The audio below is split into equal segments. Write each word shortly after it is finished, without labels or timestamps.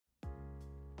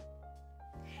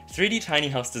3D Tiny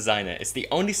House Designer is the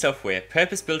only software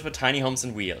purpose-built for tiny homes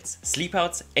on wheels,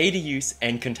 sleepouts, ADUs,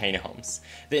 and container homes.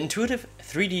 The intuitive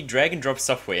 3D drag-and-drop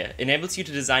software enables you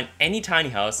to design any tiny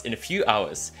house in a few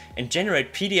hours and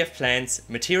generate PDF plans,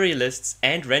 material lists,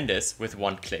 and renders with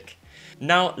one click.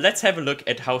 Now let's have a look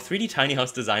at how 3D Tiny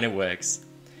House Designer works.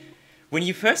 When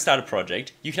you first start a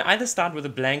project, you can either start with a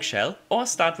blank shell or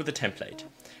start with a template.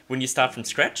 When you start from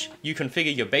scratch, you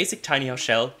configure your basic tiny house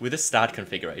shell with a start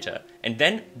configurator, and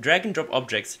then drag and drop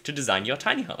objects to design your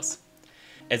tiny house.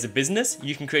 As a business,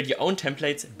 you can create your own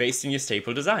templates based on your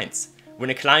staple designs. When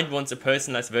a client wants a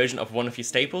personalized version of one of your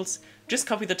staples, just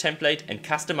copy the template and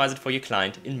customize it for your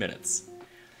client in minutes.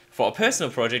 For a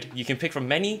personal project, you can pick from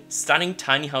many stunning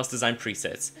tiny house design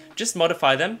presets. Just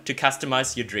modify them to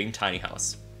customize your dream tiny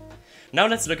house. Now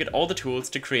let's look at all the tools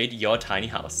to create your tiny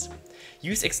house.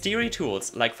 Use exterior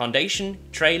tools like foundation,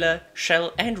 trailer,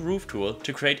 shell, and roof tool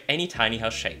to create any tiny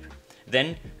house shape.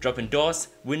 Then drop in doors,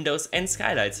 windows, and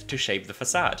skylights to shape the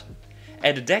facade.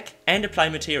 Add a deck and apply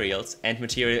materials and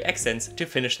material accents to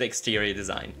finish the exterior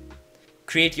design.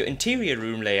 Create your interior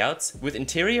room layouts with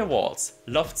interior walls,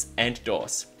 lofts, and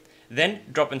doors. Then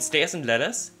drop in stairs and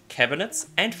ladders, cabinets,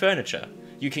 and furniture.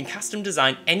 You can custom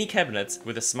design any cabinets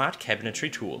with a smart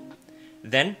cabinetry tool.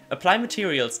 Then apply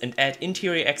materials and add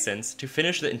interior accents to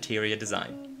finish the interior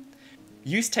design.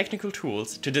 Use technical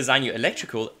tools to design your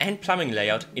electrical and plumbing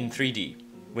layout in 3D.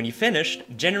 When you're finished,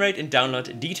 generate and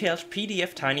download detailed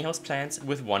PDF tiny house plans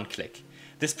with one click.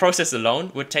 This process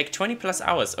alone would take 20+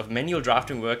 hours of manual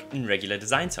drafting work in regular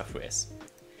design softwares.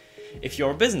 If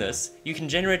you're a business, you can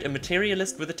generate a material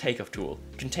list with a takeoff tool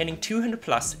containing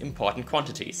 200+ important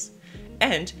quantities.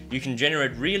 And you can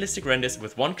generate realistic renders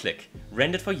with one click,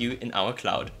 rendered for you in our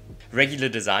cloud. Regular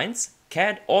designs,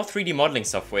 CAD or 3D modeling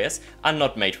softwares are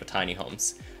not made for tiny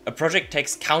homes. A project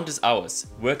takes countless hours,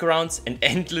 workarounds, and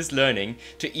endless learning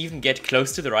to even get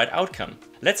close to the right outcome.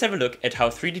 Let's have a look at how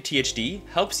 3D THD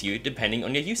helps you depending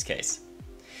on your use case.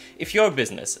 If you're a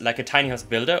business, like a tiny house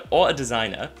builder or a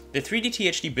designer, the 3D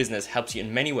THD business helps you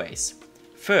in many ways.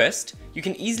 First, you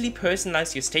can easily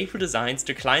personalize your staple designs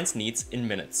to clients' needs in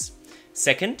minutes.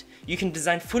 Second, you can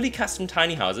design fully custom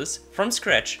tiny houses from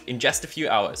scratch in just a few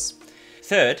hours.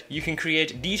 Third, you can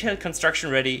create detailed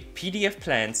construction-ready PDF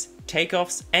plans,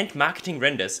 takeoffs, and marketing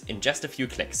renders in just a few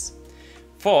clicks.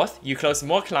 Fourth, you close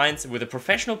more clients with a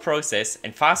professional process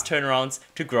and fast turnarounds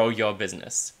to grow your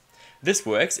business. This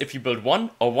works if you build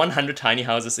 1 or 100 tiny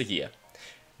houses a year.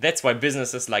 That's why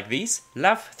businesses like these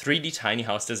love 3D Tiny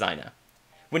House Designer.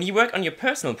 When you work on your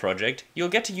personal project, you'll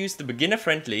get to use the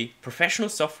beginner-friendly, professional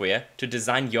software to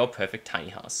design your perfect tiny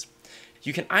house.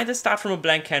 You can either start from a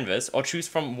blank canvas or choose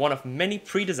from one of many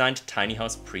pre-designed tiny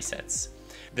house presets.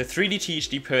 The 3D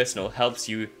THD Personal helps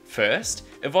you, first,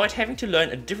 avoid having to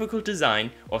learn a difficult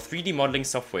design or 3D modeling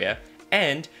software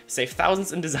and save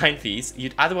thousands in design fees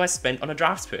you'd otherwise spend on a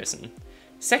draftsperson.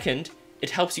 Second,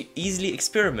 it helps you easily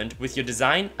experiment with your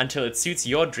design until it suits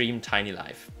your dream tiny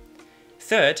life.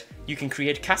 Third, you can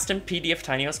create custom PDF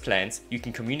tiny house plans you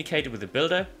can communicate with a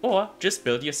builder or just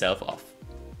build yourself off.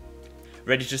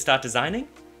 Ready to start designing?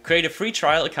 Create a free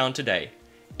trial account today.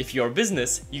 If you're a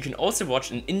business, you can also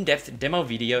watch an in-depth demo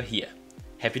video here.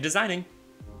 Happy designing!